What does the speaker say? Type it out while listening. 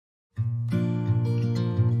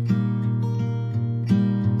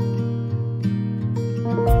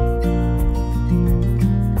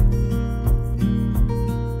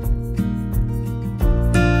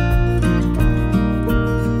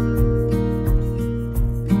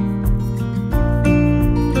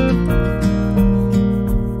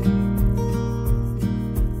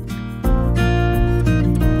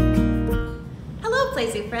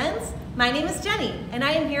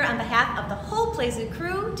Play Zoo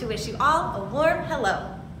crew to wish you all a warm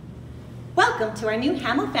hello. Welcome to our new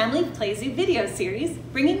Hamill Family Play Zoo video series,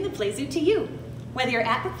 bringing the Play Zoo to you. Whether you're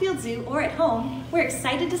at Brookfield Zoo or at home, we're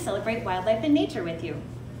excited to celebrate wildlife and nature with you.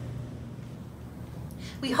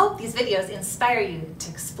 We hope these videos inspire you to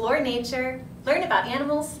explore nature, learn about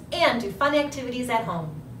animals, and do fun activities at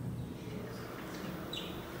home.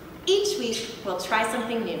 Each week, we'll try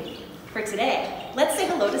something new. For today, let's say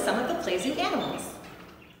hello to some of the Play Zoo animals.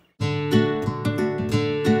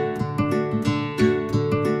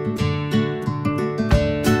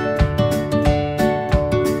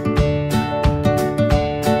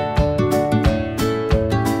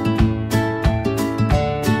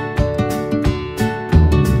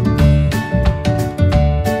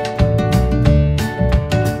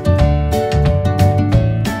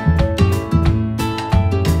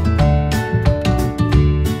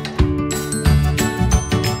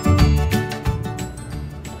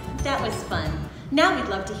 Now we'd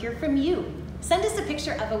love to hear from you. Send us a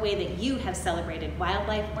picture of a way that you have celebrated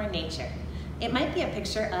wildlife or nature. It might be a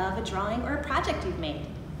picture of a drawing or a project you've made,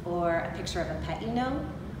 or a picture of a pet you know,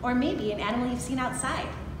 or maybe an animal you've seen outside,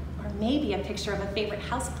 or maybe a picture of a favorite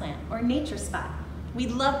houseplant or nature spot.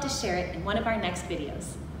 We'd love to share it in one of our next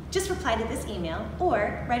videos. Just reply to this email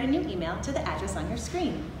or write a new email to the address on your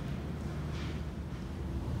screen.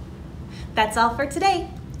 That's all for today.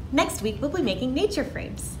 Next week we'll be making nature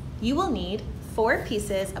frames. You will need 4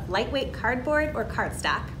 pieces of lightweight cardboard or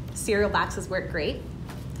cardstock, cereal boxes work great,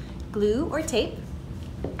 glue or tape,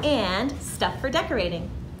 and stuff for decorating.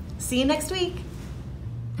 See you next week.